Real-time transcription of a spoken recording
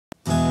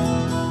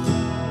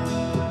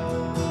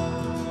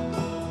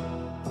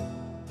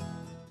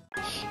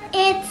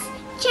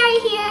Cherie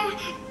here,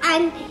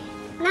 and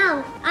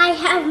now I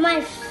have my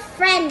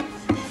friend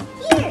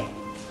here,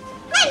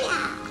 Nadia.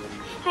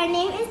 Her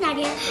name is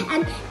Nadia,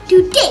 and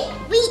today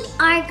we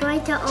are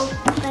going to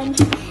open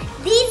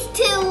these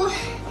two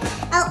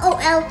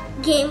LOL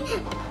game.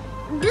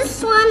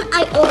 This one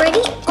I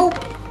already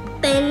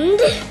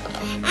opened,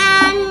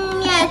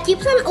 and yeah, it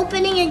keeps on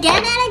opening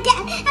again and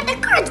again, and the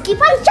cards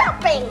keep on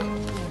jumping.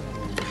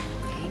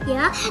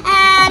 Yeah,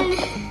 and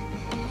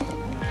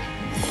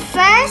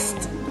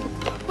first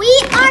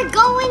we are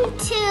going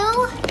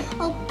to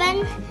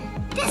open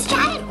this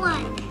giant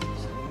one.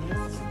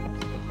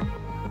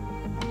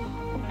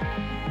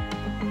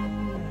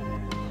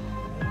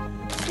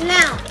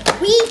 Now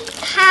we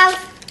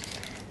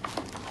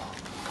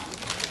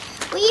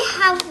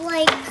have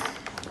like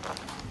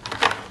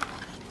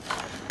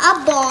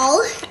a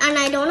ball, and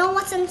I don't know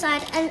what's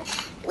inside, and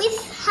we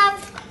have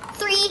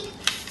 3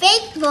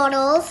 fake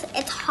bottles.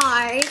 It's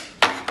hard,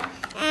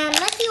 and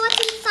let's see what's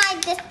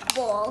inside this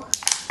bowl.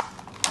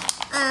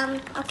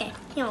 Okay,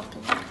 you open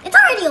it. It's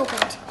already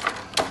opened.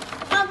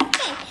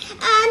 Okay,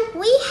 and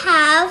we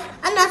have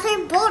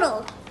another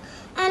bottle,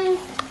 and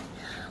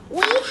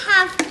we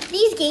have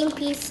these game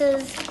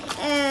pieces,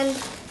 and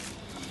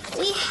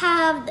we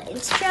have the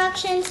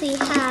instructions. We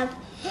have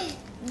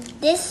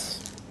this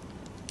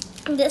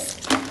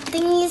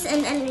thingies,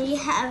 and then we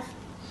have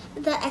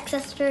the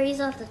accessories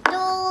of the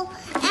doll,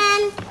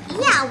 and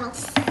yeah, we'll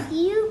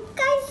see you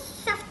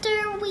guys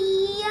after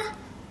we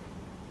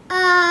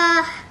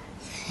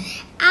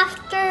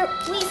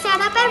set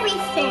up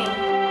everything.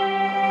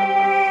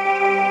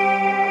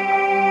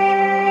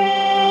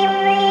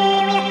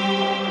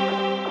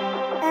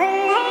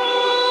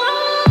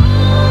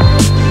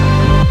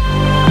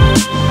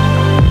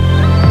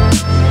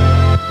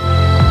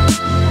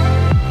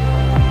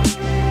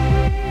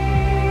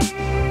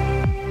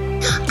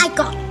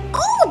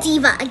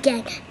 Diva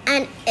again,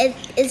 and it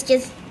is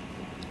just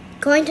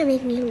going to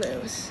make me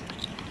lose,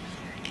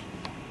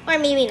 or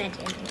maybe not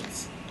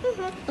lose.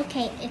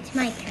 Okay, it's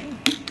my turn.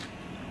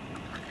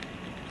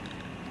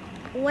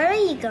 What are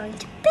you going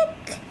to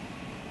pick?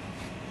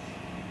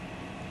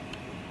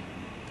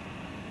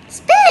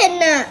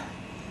 Spin!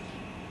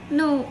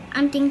 No,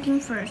 I'm thinking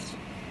first.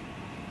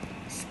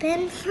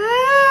 Spin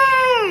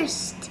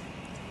first.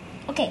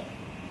 Okay.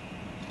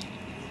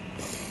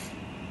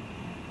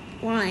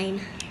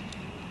 Line.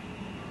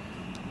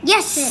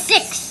 Yes,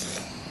 6.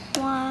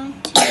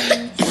 1, 2,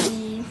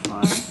 3,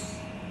 4,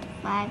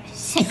 5,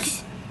 6.